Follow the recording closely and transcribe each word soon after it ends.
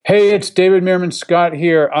Hey, it's David Meerman Scott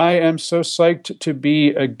here. I am so psyched to be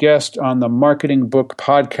a guest on the Marketing Book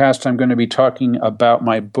Podcast. I'm going to be talking about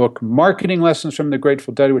my book, Marketing Lessons from the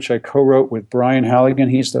Grateful Dead, which I co-wrote with Brian Halligan.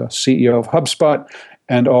 He's the CEO of HubSpot.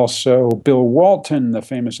 And also Bill Walton, the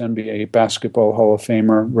famous NBA basketball Hall of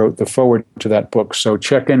Famer, wrote the foreword to that book. So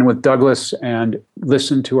check in with Douglas and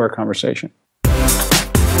listen to our conversation.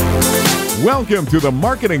 Welcome to the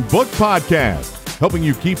Marketing Book Podcast, helping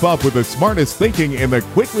you keep up with the smartest thinking in the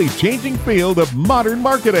quickly changing field of modern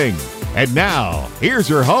marketing. And now, here's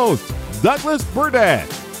your host, Douglas Burdett.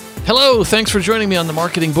 Hello, thanks for joining me on the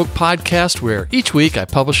Marketing Book Podcast, where each week I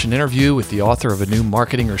publish an interview with the author of a new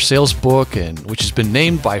marketing or sales book, and which has been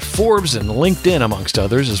named by Forbes and LinkedIn, amongst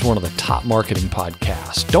others, as one of the top marketing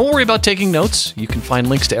podcasts. Don't worry about taking notes. You can find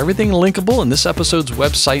links to everything linkable in this episode's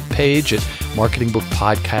website page at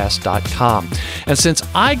marketingbookpodcast.com. And since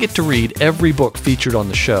I get to read every book featured on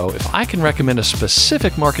the show, if I can recommend a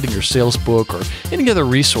specific marketing or sales book or any other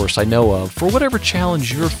resource I know of for whatever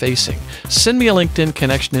challenge you're facing, send me a LinkedIn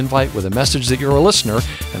connection invite with a message that you're a listener,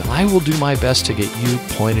 and I will do my best to get you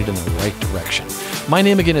pointed in the right direction. My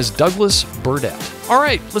name again is Douglas Burdett. All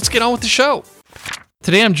right, let's get on with the show.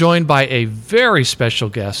 Today I'm joined by a very special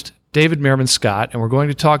guest, David Meerman Scott, and we're going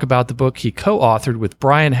to talk about the book he co-authored with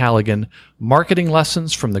Brian Halligan, Marketing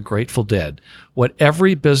Lessons from the Grateful Dead, What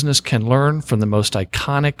Every Business Can Learn from the Most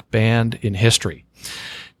Iconic Band in History.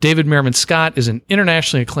 David Meerman Scott is an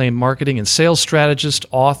internationally acclaimed marketing and sales strategist,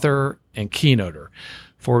 author, and keynoter.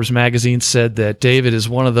 Forbes magazine said that David is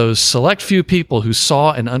one of those select few people who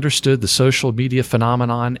saw and understood the social media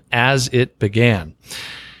phenomenon as it began.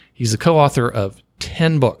 He's the co-author of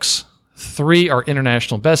 10 books. 3 are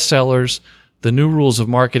international bestsellers. The New Rules of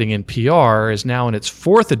Marketing and PR is now in its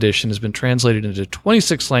 4th edition, has been translated into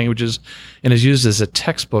 26 languages, and is used as a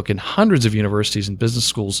textbook in hundreds of universities and business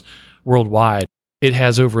schools worldwide. It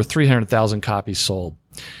has over 300,000 copies sold.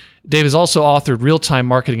 Dave has also authored Real-Time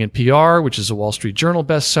Marketing and PR, which is a Wall Street Journal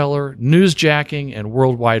bestseller, Newsjacking, and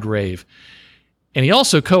Worldwide Rave. And he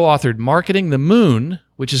also co-authored Marketing the Moon,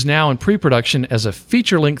 which is now in pre-production as a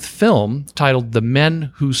feature-length film titled The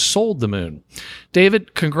Men Who Sold the Moon.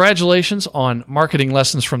 David, congratulations on Marketing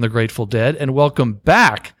Lessons from the Grateful Dead, and welcome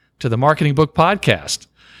back to the Marketing Book Podcast.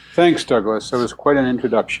 Thanks, Douglas. That was quite an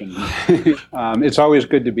introduction. It's always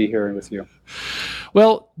good to be here with you.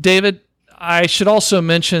 Well, David, I should also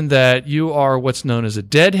mention that you are what's known as a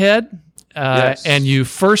deadhead, Yes. And you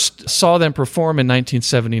first saw them perform in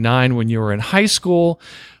 1979 when you were in high school,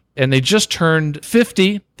 and they just turned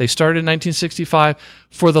 50. They started in 1965.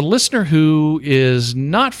 For the listener who is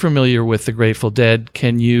not familiar with the Grateful Dead,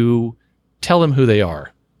 can you tell them who they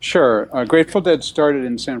are? Sure. Grateful Dead started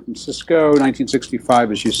in San Francisco,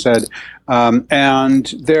 1965, as you said,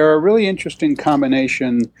 and they're a really interesting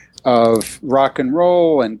combination of rock and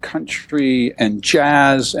roll and country and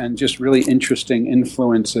jazz and just really interesting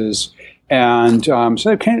influences. And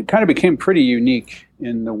so it kind of became pretty unique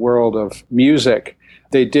in the world of music.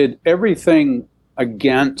 They did everything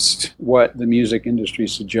against what the music industry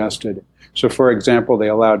suggested. So, for example, they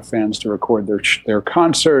allowed fans to record their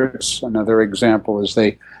concerts. Another example is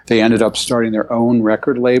they ended up starting their own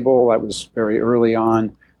record label. That was very early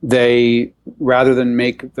on. They, rather than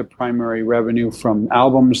make the primary revenue from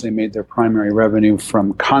albums, they made their primary revenue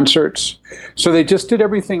from concerts. So they just did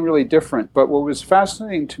everything really different. But what was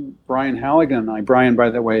fascinating to Brian Halligan and I, Brian, by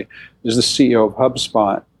the way, is the CEO of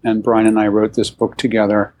HubSpot, and Brian and I wrote this book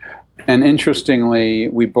together. And interestingly,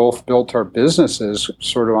 we both built our businesses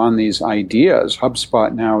sort of on these ideas.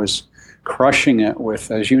 HubSpot now is crushing it with,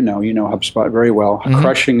 as you know HubSpot very well,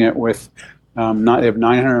 crushing it with they have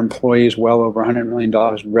 900 employees, well over $100 million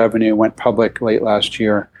in revenue, went public late last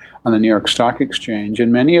year on the New York Stock Exchange.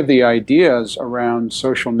 And many of the ideas around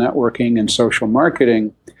social networking and social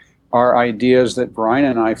marketing are ideas that Brian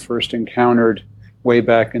and I first encountered way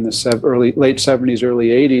back in the late 70s, early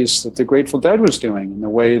 80s, that the Grateful Dead was doing in the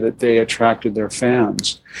way that they attracted their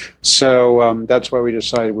fans. So that's why we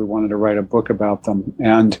decided we wanted to write a book about them.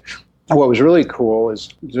 And what was really cool is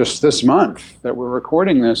just this month that we're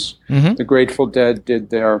recording this, the Grateful Dead did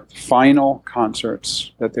their final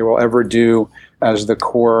concerts that they will ever do as the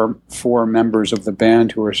core 4 members of the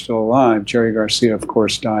band who are still alive. Jerry Garcia, of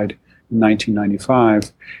course, died in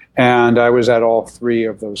 1995. And I was at all 3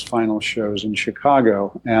 of those final shows in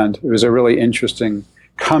Chicago. And it was a really interesting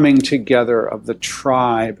coming together of the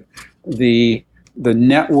tribe, the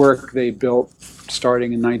network they built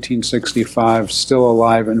starting in 1965, still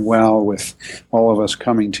alive and well, with all of us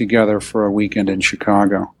coming together for a weekend in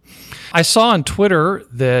Chicago. I saw on Twitter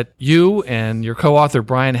that you and your co-author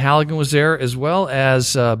Brian Halligan was there, as well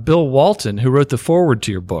as Bill Walton, who wrote the foreword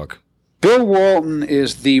to your book. Bill Walton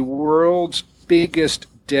is the world's biggest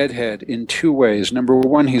deadhead in two ways. Number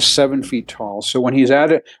one, he's 7 feet tall. So when he's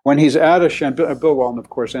at a show, Bill Walton, of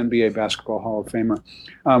course, NBA Basketball Hall of Famer.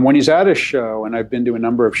 When he's at a show, and I've been to a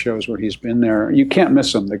number of shows where he's been there, you can't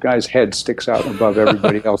miss him. The guy's head sticks out above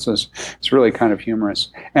everybody else's. It's really kind of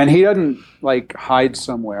humorous. And he doesn't hide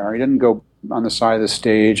somewhere. He doesn't go on the side of the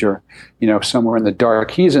stage or somewhere in the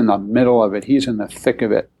dark. He's in the middle of it. He's in the thick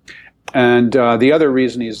of it. And the other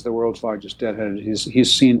reason he's the world's largest deadhead is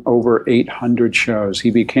he's seen over 800 shows.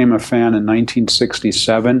 He became a fan in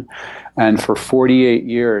 1967, and for 48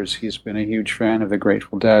 years he's been a huge fan of the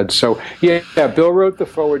Grateful Dead. So yeah, Bill wrote the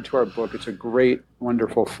foreword to our book. It's a great,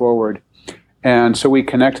 wonderful foreword. And so we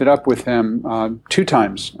connected up with him 2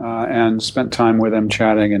 times and spent time with him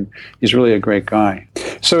chatting, and he's really a great guy.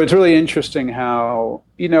 So it's really interesting how,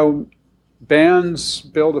 bands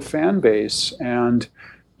build a fan base, and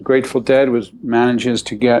Grateful Dead manages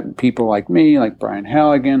to get people like me, like Brian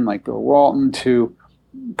Halligan, like Bill Walton, to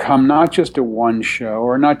come not just to one show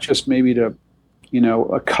or not just maybe to,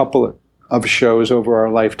 a couple of shows over our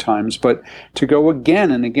lifetimes, but to go again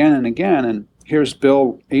and again and again. And here's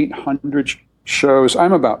Bill, 800 shows.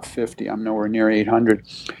 I'm about 50. I'm nowhere near 800.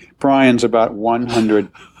 Brian's about 100.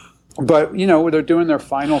 But, they're doing their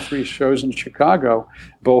final 3 shows in Chicago.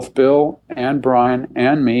 Both Bill and Brian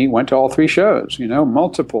and me went to all 3 shows,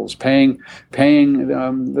 multiples, paying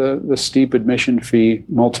the steep admission fee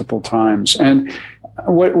multiple times. And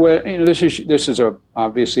this is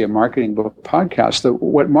obviously a marketing book podcast.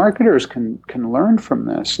 What marketers can learn from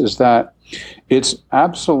this is that it's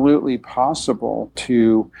absolutely possible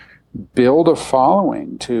to build a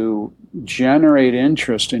following, to generate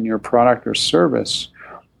interest in your product or service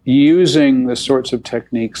using the sorts of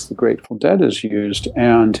techniques the Grateful Dead has used.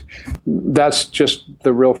 And that's just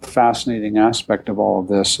the real fascinating aspect of all of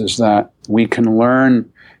this, is that we can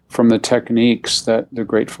learn from the techniques that the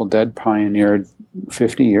Grateful Dead pioneered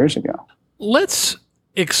 50 years ago. Let's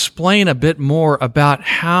explain a bit more about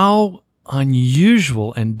how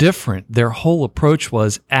unusual and different their whole approach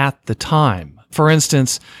was at the time. For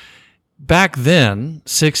instance, back then,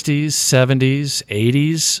 60s, 70s,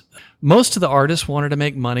 80s, most of the artists wanted to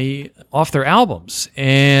make money off their albums,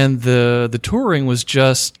 and the touring was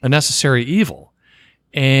just a necessary evil.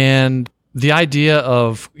 And the idea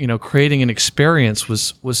of, creating an experience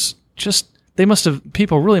was just,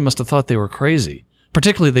 people really must have thought they were crazy,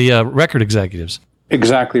 particularly the record executives.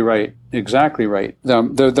 Exactly right.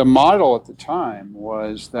 The model at the time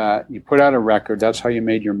was that you put out a record, that's how you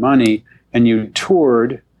made your money, and you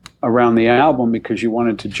toured around the album because you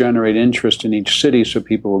wanted to generate interest in each city so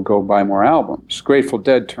people would go buy more albums. Grateful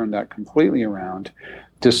Dead turned that completely around,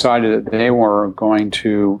 decided that they were going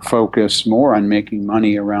to focus more on making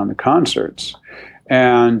money around the concerts.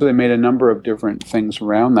 And they made a number of different things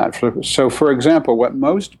around that. So, for example, what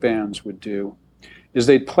most bands would do is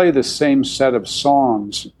they'd play the same set of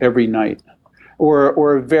songs every night,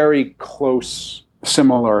 or a very close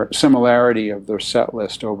similarity of their set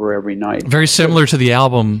list over every night. Very similar to the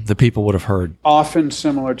album that people would have heard. Often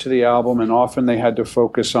similar to the album, and often they had to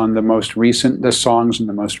focus on the songs in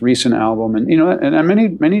the most recent album. And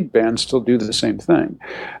many bands still do the same thing.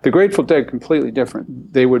 The Grateful Dead, completely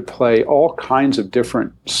different. They would play all kinds of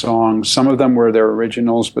different songs. Some of them were their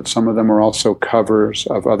originals, but some of them were also covers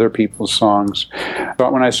of other people's songs.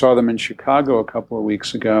 But when I saw them in Chicago a couple of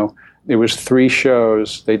weeks ago, it was 3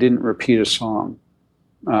 shows. They didn't repeat a song.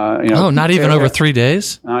 Not even over 3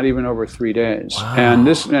 days? Not even over 3 days. Wow.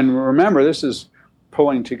 And remember, this is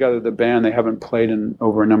pulling together the band they haven't played in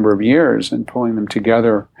over a number of years, and pulling them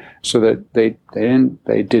together so that they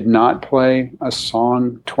did not play a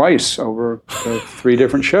song twice over the 3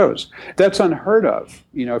 different shows. That's unheard of.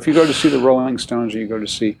 If you go to see the Rolling Stones, or you go to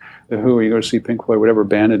see the Who, or you go to see Pink Floyd, whatever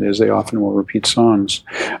band it is, they often will repeat songs.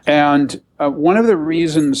 And one of the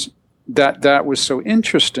reasons that was so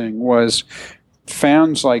interesting was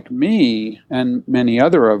fans like me and many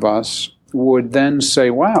other of us would then say,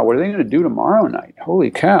 wow, what are they going to do tomorrow night?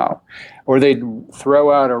 Holy cow. Or they'd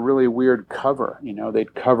throw out a really weird cover.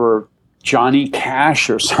 They'd cover Johnny Cash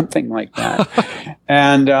or something like that.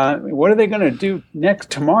 And what are they going to do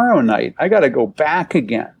tomorrow night? I got to go back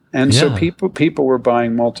again. And so people were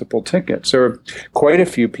buying multiple tickets. There were quite a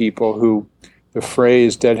few people who,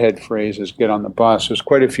 the deadhead phrase is get on the bus. There's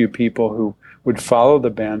quite a few people who would follow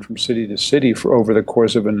the band from city to city for over the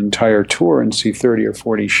course of an entire tour and see 30 or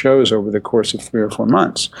 40 shows over the course of 3 or 4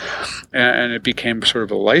 months. And it became sort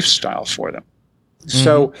of a lifestyle for them. Mm-hmm.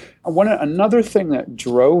 So another thing that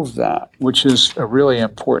drove that, which is a really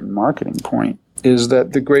important marketing point, is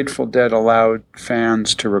that the Grateful Dead allowed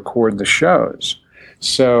fans to record the shows.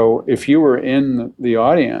 So if you were in the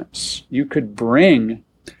audience, you could bring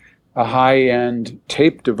a high-end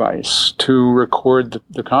tape device to record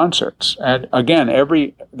the concerts. And again,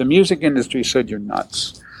 the music industry said, you're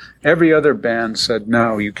nuts. Every other band said,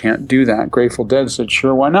 no, you can't do that. Grateful Dead said,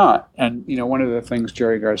 sure, why not? And, one of the things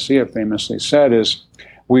Jerry Garcia famously said is,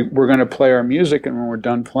 we're going to play our music, and when we're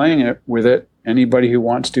done playing it with it, anybody who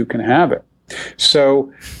wants to can have it.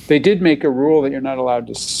 So they did make a rule that you're not allowed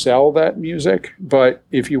to sell that music, but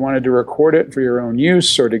if you wanted to record it for your own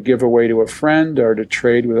use or to give away to a friend or to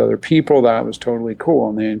trade with other people, that was totally cool,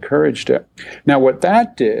 and they encouraged it. Now, what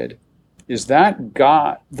that did is that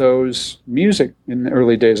got those music, in the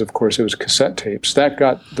early days, of course, it was cassette tapes, that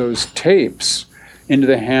got those tapes into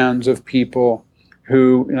the hands of people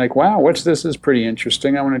who, like, wow, what's this? This is pretty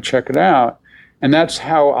interesting. I want to check it out. And that's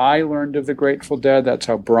how I learned of the Grateful Dead. That's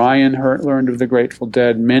how Brian learned of the Grateful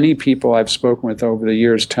Dead. Many people I've spoken with over the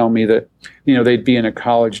years tell me that, they'd be in a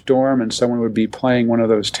college dorm and someone would be playing one of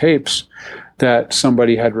those tapes that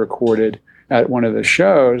somebody had recorded at one of the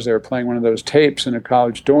shows. They were playing one of those tapes in a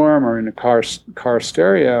college dorm or in a car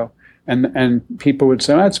stereo. And people would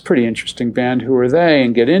say, that's a pretty interesting band. Who are they?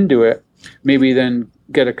 And get into it. Maybe then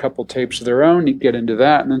get a couple tapes of their own, get into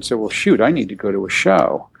that, and then say, well, shoot, I need to go to a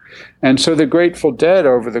show. And so the Grateful Dead,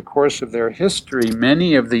 over the course of their history,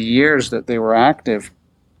 many of the years that they were active,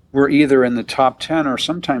 were either in the top 10 or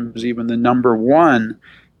sometimes even the number one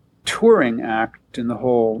touring act in the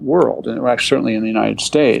whole world, and certainly in the United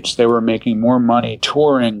States. They were making more money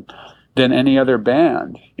touring than any other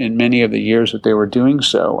band in many of the years that they were doing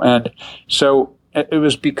so. And so it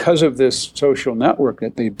was because of this social network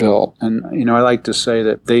that they built. And, I like to say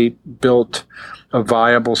that they built a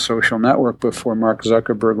viable social network before Mark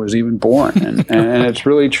Zuckerberg was even born. And it's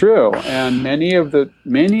really true. And many of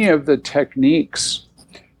the techniques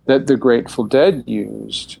that the Grateful Dead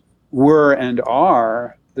used were and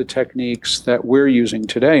are the techniques that we're using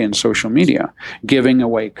today in social media, giving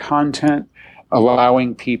away content,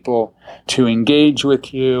 allowing people to engage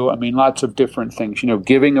with you. I mean, lots of different things,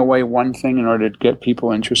 giving away one thing in order to get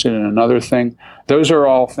people interested in another thing. Those are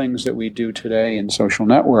all things that we do today in social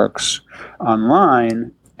networks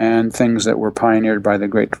online, and things that were pioneered by the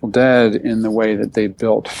Grateful Dead in the way that they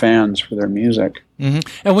built fans for their music. Mm-hmm.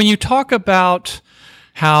 And when you talk about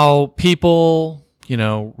how people,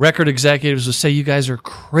 record executives will say you guys are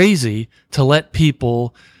crazy to let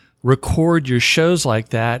people record your shows like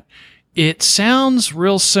that, it sounds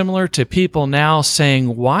real similar to people now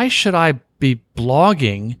saying, why should I be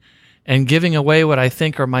blogging and giving away what I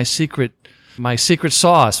think are my secret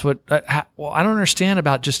sauce? Well, I don't understand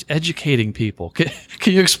about just educating people.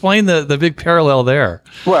 Can you explain the big parallel there?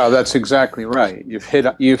 Well, that's exactly right.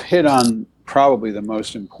 You've hit on probably the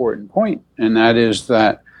most important point, and that is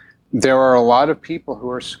that there are a lot of people who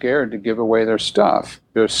are scared to give away their stuff.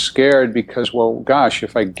 They're scared because, well, gosh,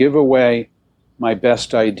 if I give away my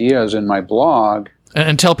best ideas in my blog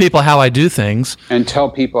and tell people how I do things, and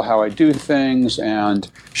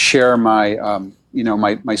share my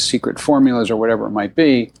my secret formulas or whatever it might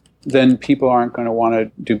be, then people aren't going to want to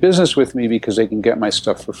do business with me because they can get my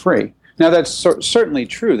stuff for free. Now, that's certainly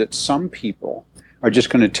true that some people are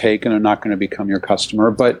just going to take and are not going to become your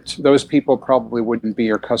customer, but those people probably wouldn't be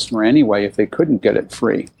your customer anyway if they couldn't get it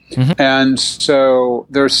free. Mm-hmm. And so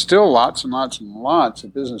there's still lots and lots and lots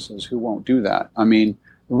of businesses who won't do that. I mean,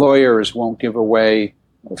 lawyers won't give away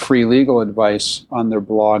free legal advice on their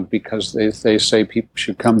blog because they say people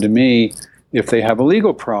should come to me if they have a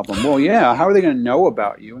legal problem. Well, yeah, how are they going to know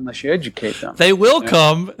about you unless you educate them? They will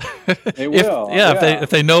come. They will. If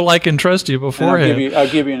they know, like, and trust you beforehand. I'll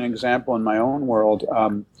give you an example in my own world.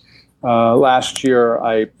 Last year,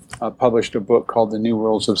 I published a book called The New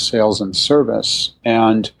Rules of Sales and Service,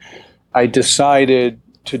 and I decided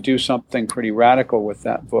to do something pretty radical with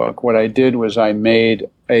that book. What I did was I made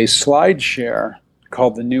a SlideShare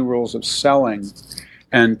called The New Rules of Selling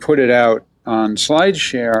and put it out on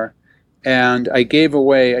SlideShare. And I gave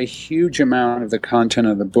away a huge amount of the content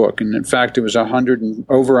of the book. And in fact, it was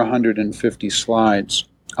over 150 slides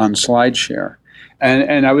on SlideShare.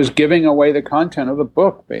 And I was giving away the content of the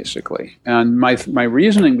book, basically. And my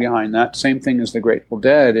reasoning behind that, same thing as the Grateful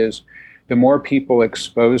Dead, is the more people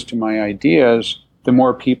exposed to my ideas, the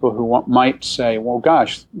more people who might say, well,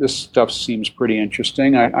 gosh, this stuff seems pretty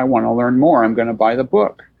interesting. I want to learn more. I'm going to buy the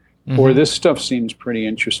book. Mm-hmm. Or this stuff seems pretty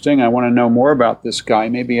interesting. I want to know more about this guy.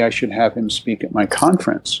 Maybe I should have him speak at my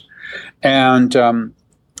conference. And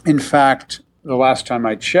in fact, the last time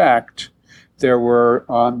I checked, there were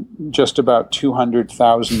just about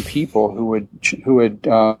 200,000 people who had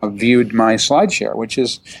viewed my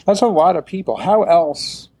SlideShare, that's a lot of people. How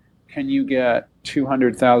else can you get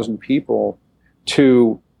 200,000 people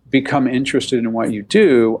to become interested in what you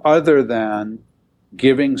do other than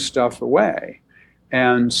giving stuff away.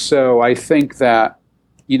 And so I think that,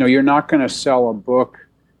 you're not going to sell a book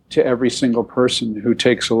to every single person who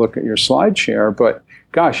takes a look at your SlideShare, but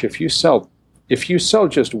gosh, if you sell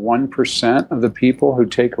just 1% of the people who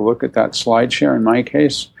take a look at that SlideShare, in my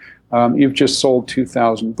case, you've just sold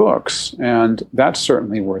 2,000 books, and that's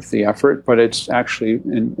certainly worth the effort, but it's actually,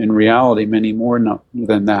 in reality, many more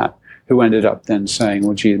than that who ended up then saying,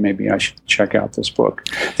 well, gee, maybe I should check out this book.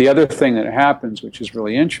 The other thing that happens, which is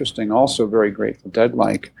really interesting, also very Grateful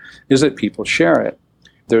Dead-like, is that people share it.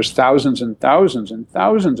 There's thousands and thousands and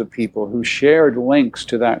thousands of people who shared links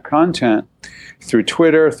to that content through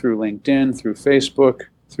Twitter, through LinkedIn, through Facebook,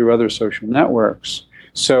 through other social networks.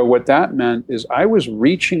 So what that meant is I was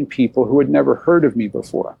reaching people who had never heard of me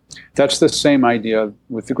before. That's the same idea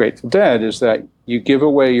with the Grateful Dead, is that you give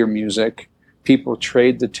away your music, people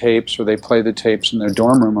trade the tapes or they play the tapes in their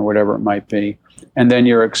dorm room or whatever it might be, and then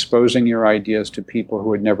you're exposing your ideas to people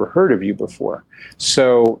who had never heard of you before.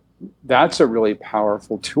 So that's a really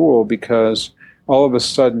powerful tool, because all of a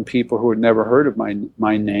sudden people who had never heard of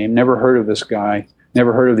my name, never heard of this guy,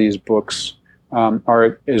 never heard of these books,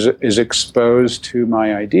 is exposed to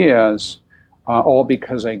my ideas, all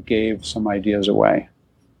because I gave some ideas away.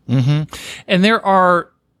 Mm-hmm. And there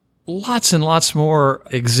are lots and lots more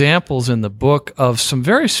examples in the book of some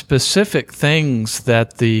very specific things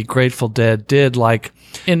that the Grateful Dead did, like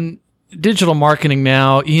in digital marketing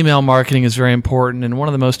now, email marketing is very important, and one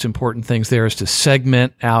of the most important things there is to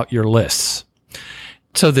segment out your lists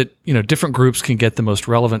so that, different groups can get the most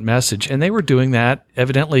relevant message. And they were doing that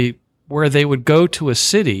evidently where they would go to a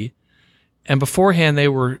city, and beforehand they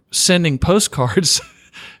were sending postcards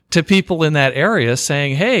to people in that area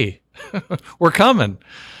saying, hey, we're coming.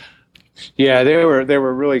 Yeah, they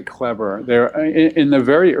were really clever. In the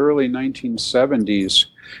very early 1970s,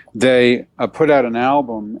 they put out an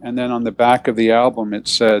album, and then on the back of the album it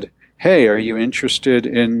said, hey, are you interested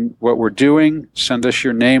in what we're doing? Send us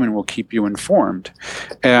your name and we'll keep you informed.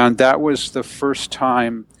 And that was the first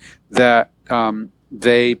time that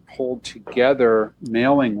they pulled together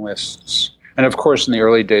mailing lists. And of course, in the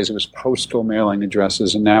early days, it was postal mailing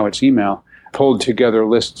addresses, and now it's email. Pulled together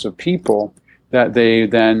lists of people that they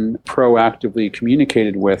then proactively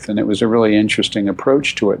communicated with, and it was a really interesting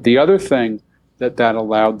approach to it. The other thing that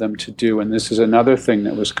allowed them to do, and this is another thing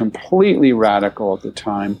that was completely radical at the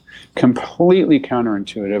time, completely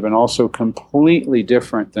counterintuitive, and also completely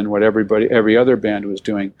different than what every other band was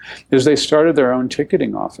doing, is they started their own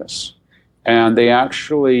ticketing office. And they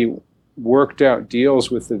actually worked out deals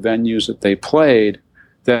with the venues that they played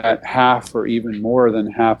that half or even more than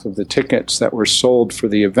half of the tickets that were sold for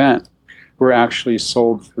the event were actually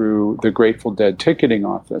sold through the Grateful Dead ticketing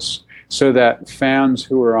office, so that fans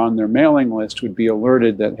who were on their mailing list would be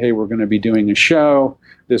alerted that, hey, we're going to be doing a show.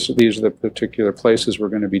 These are the particular places we're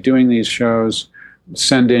going to be doing these shows.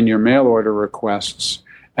 Send in your mail order requests.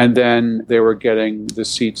 And then they were getting the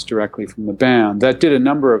seats directly from the band. That did a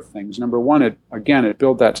number of things. Number one, it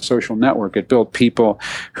built that social network. It built people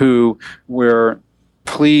who were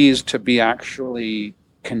pleased to be actually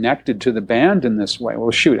connected to the band in this way.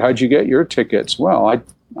 Well, shoot, how'd you get your tickets? Well,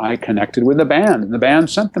 I connected with the band, and the band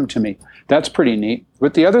sent them to me. That's pretty neat.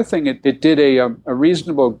 But the other thing, it did a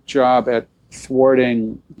reasonable job at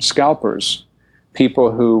thwarting scalpers,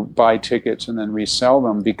 people who buy tickets and then resell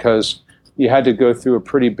them, because you had to go through a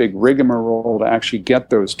pretty big rigmarole to actually get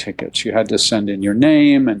those tickets. You had to send in your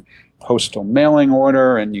name and postal mailing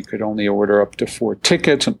order, and you could only order up to 4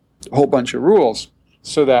 tickets, and a whole bunch of rules,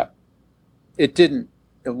 so that it didn't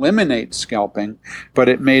eliminate scalping, but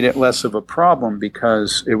it made it less of a problem,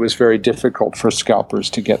 because it was very difficult for scalpers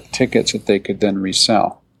to get tickets that they could then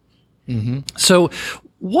resell. Mm-hmm. So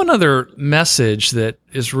one other message that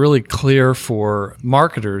is really clear for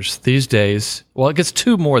marketers these days, well, I guess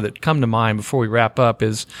 2 more that come to mind before we wrap up,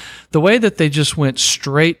 is the way that they just went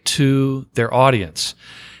straight to their audience.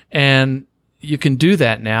 And you can do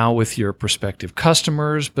that now with your prospective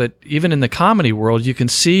customers, but even in the comedy world, you can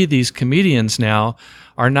see these comedians now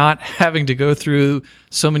are not having to go through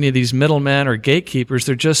so many of these middlemen or gatekeepers.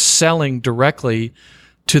 They're just selling directly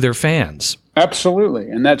to their fans. Absolutely.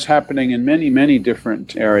 And that's happening in many, many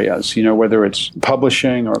different areas, whether it's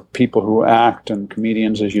publishing or people who act and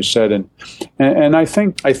comedians, as you said. And I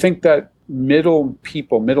think that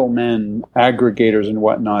middlemen, aggregators and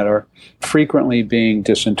whatnot are frequently being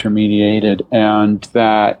disintermediated, and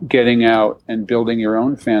that getting out and building your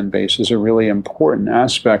own fan base is a really important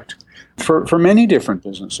aspect for many different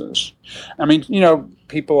businesses. I mean,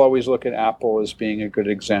 people always look at Apple as being a good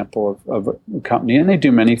example of a company, and they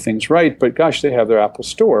do many things right, but gosh, they have their Apple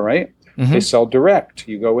Store, right? They sell direct.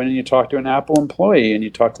 You go in and you talk to an Apple employee and you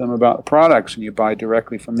talk to them about the products and you buy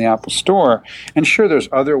directly from the Apple store. And sure, there's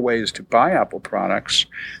other ways to buy Apple products,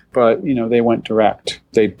 but, they went direct.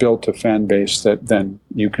 They built a fan base that then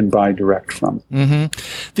you can buy direct from.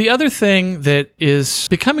 The other thing that is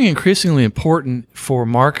becoming increasingly important for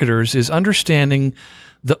marketers is understanding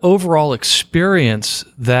the overall experience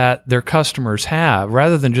that their customers have.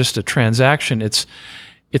 Rather than just a transaction, it's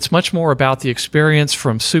much more about the experience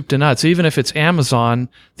from soup to nuts. Even if it's Amazon,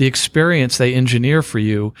 the experience they engineer for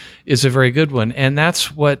you is a very good one. And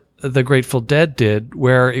that's what the Grateful Dead did,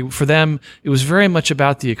 where for them, it was very much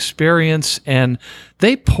about the experience, and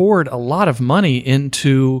they poured a lot of money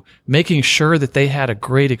into making sure that they had a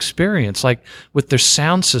great experience, like with their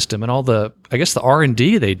sound system and all the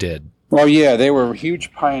R&D they did. Well, yeah, they were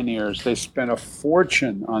huge pioneers. They spent a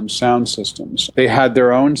fortune on sound systems. They had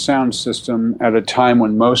their own sound system at a time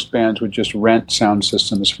when most bands would just rent sound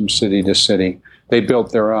systems from city to city. They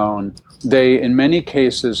built their own. They, in many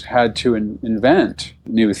cases, had to invent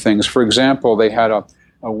new things. For example, they had a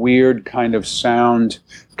weird kind of sound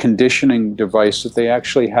conditioning device that they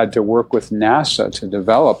actually had to work with NASA to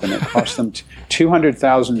develop, and it cost them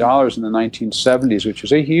 $200,000 in the 1970s, which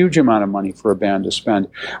is a huge amount of money for a band to spend.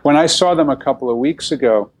 When I saw them a couple of weeks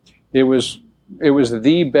ago, it was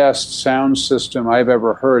the best sound system I've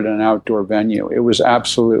ever heard in an outdoor venue. It was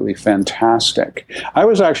absolutely fantastic. I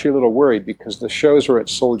was actually a little worried because the shows were at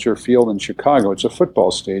Soldier Field in Chicago. It's a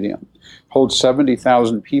football stadium. Holds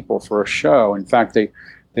 70,000 people for a show. In fact,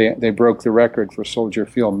 they broke the record for Soldier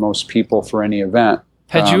Field, most people for any event.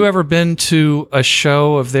 Had you ever been to a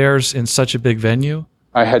show of theirs in such a big venue?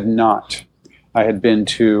 I had not. I had been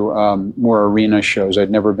to more arena shows. I'd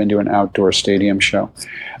never been to an outdoor stadium show.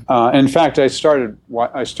 In fact, I started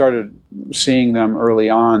seeing them early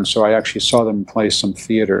on, so I actually saw them play some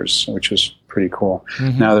theaters, which was pretty cool.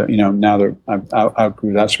 Now that I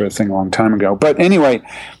outgrew that sort of thing a long time ago. But anyway,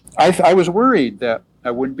 I was worried that I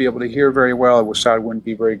wouldn't be able to hear very well. I was I wouldn't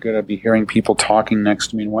be very good. I'd be hearing people talking next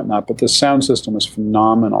to me and whatnot. But the sound system was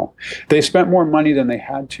phenomenal. They spent more money than they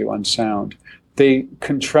had to on sound. They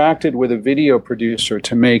contracted with a video producer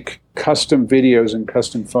to make custom videos and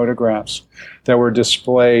custom photographs that were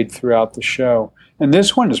displayed throughout the show. And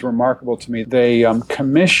this one is remarkable to me. They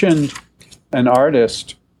commissioned an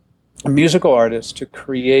artist, a musical artist, to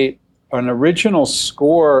create an original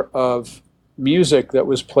score of music that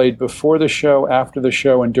was played before the show, after the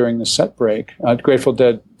show, and during the set break. Grateful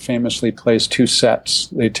Dead famously plays two sets.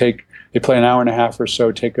 They play an hour and a half or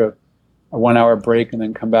so, take a 1 hour break, and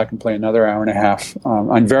then come back and play another hour and a half.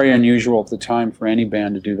 And very unusual at the time for any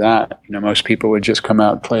band to do that. Most people would just come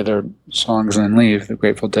out, play their songs, and then leave. The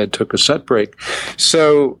Grateful Dead took a set break.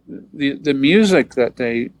 So the music that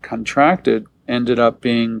they contracted ended up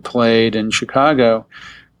being played in Chicago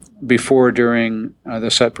before, during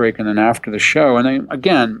the set break, and then after the show. And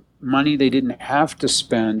again, money they didn't have to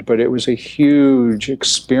spend, but it was a huge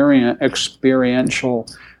experiential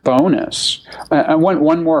bonus. And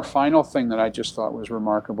one more final thing that I just thought was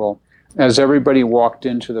remarkable. As everybody walked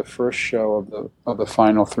into the first show of the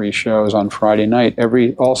final three shows on Friday night,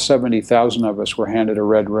 all 70,000 of us were handed a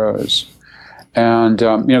red rose. And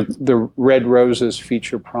the red roses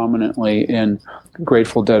feature prominently in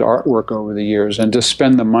Grateful Dead artwork over the years. And to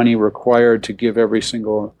spend the money required to give every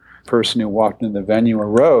single person who walked into the venue a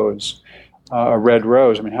red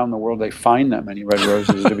rose. I mean, how in the world they find that many red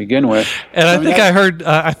roses to begin with? And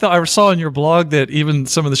I saw in your blog that even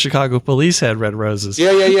some of the Chicago police had red roses.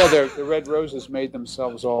 Yeah. The red roses made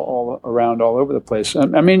themselves all around, all over the place. I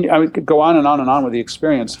could go on and on and on with the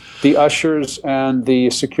experience. The ushers and the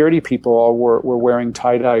security people all were wearing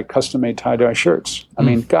tie-dye, custom-made tie-dye shirts. I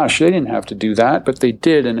mean, gosh, they didn't have to do that, but they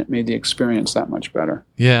did, and it made the experience that much better.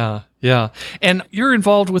 Yeah. And you're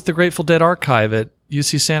involved with the Grateful Dead archive at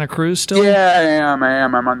UC Santa Cruz still? Yeah, I am.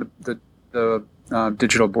 I'm on the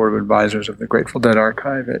digital board of advisors of the Grateful Dead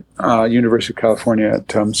archive at University of California at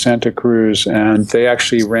Santa Cruz, and they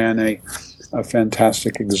actually ran a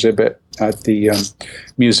fantastic exhibit at the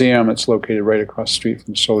museum. It's located right across the street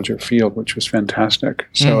from Soldier Field, which was fantastic.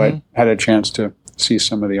 So I had a chance to see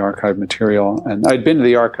some of the archive material, and I'd been to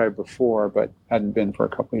the archive before, but hadn't been for a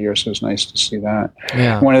couple of years, so it was nice to see that.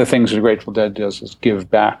 Yeah. One of the things the Grateful Dead does is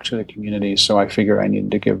give back to the community, so I figure I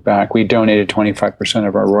needed to give back. We donated 25%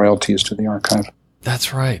 of our royalties to the archive.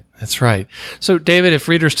 That's right. So, David, if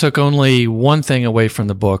readers took only one thing away from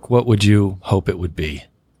the book, what would you hope it would be?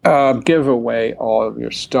 Give away all of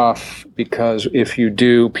your stuff, because if you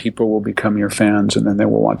do, people will become your fans, and then they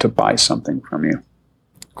will want to buy something from you.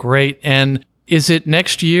 Great. And Is it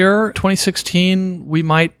next year, 2016, we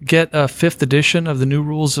might get a 5th edition of the New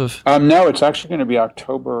Rules of... No, it's actually going to be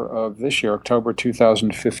October of this year, October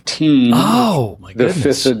 2015. Oh, my goodness. The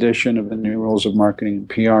 5th edition of the New Rules of Marketing and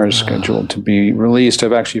PR is scheduled to be released.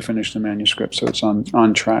 I've actually finished the manuscript, so it's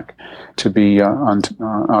on track to be on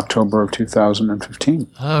October of 2015.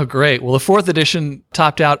 Oh, great. Well, the 4th edition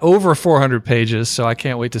topped out over 400 pages, so I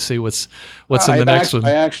can't wait to see what's in the next one.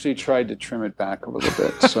 I actually tried to trim it back a little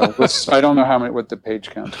bit, so I don't know what the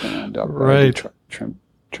page count's going to end up. Right. Trim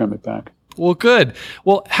it back. Well, good.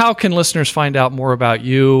 Well, how can listeners find out more about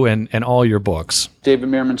you and all your books? David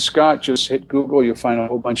Meerman Scott, just hit Google. You'll find a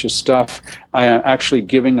whole bunch of stuff. I am actually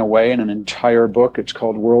giving away an entire book. It's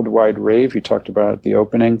called Worldwide Rave. You talked about it at the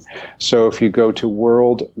opening. So if you go to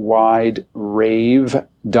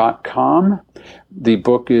worldwiderave.com, the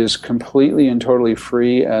book is completely and totally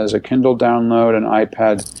free as a Kindle download, an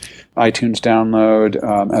iTunes download,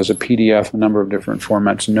 as a PDF, a number of different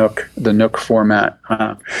formats, the Nook format.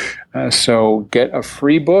 So get a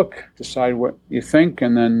free book, decide what you think,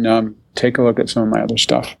 and then take a look at some of my other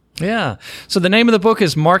stuff. Yeah. So the name of the book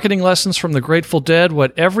is Marketing Lessons from the Grateful Dead,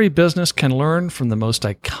 What Every Business Can Learn from the Most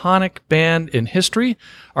Iconic Band in History.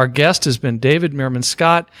 Our guest has been David Meerman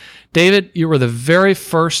Scott. David, you were the very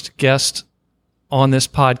first guest on this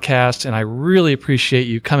podcast, and I really appreciate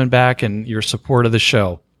you coming back and your support of the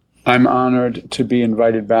show. I'm honored to be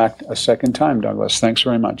invited back a second time, Douglas. Thanks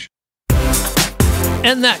very much.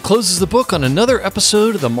 And that closes the book on another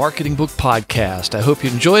episode of the Marketing Book Podcast. I hope you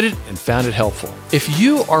enjoyed it and found it helpful. If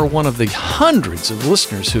you are one of the hundreds of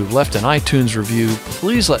listeners who've left an iTunes review,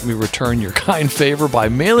 please let me return your kind favor by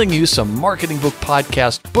mailing you some Marketing Book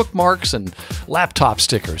Podcast bookmarks and laptop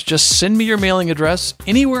stickers. Just send me your mailing address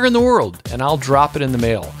anywhere in the world, and I'll drop it in the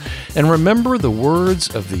mail. And remember the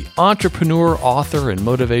words of the entrepreneur, author, and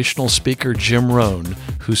motivational speaker Jim Rohn,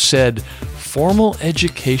 who said, "Formal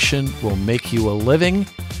education will make you a living.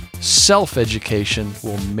 Self-education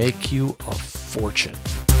will make you a fortune."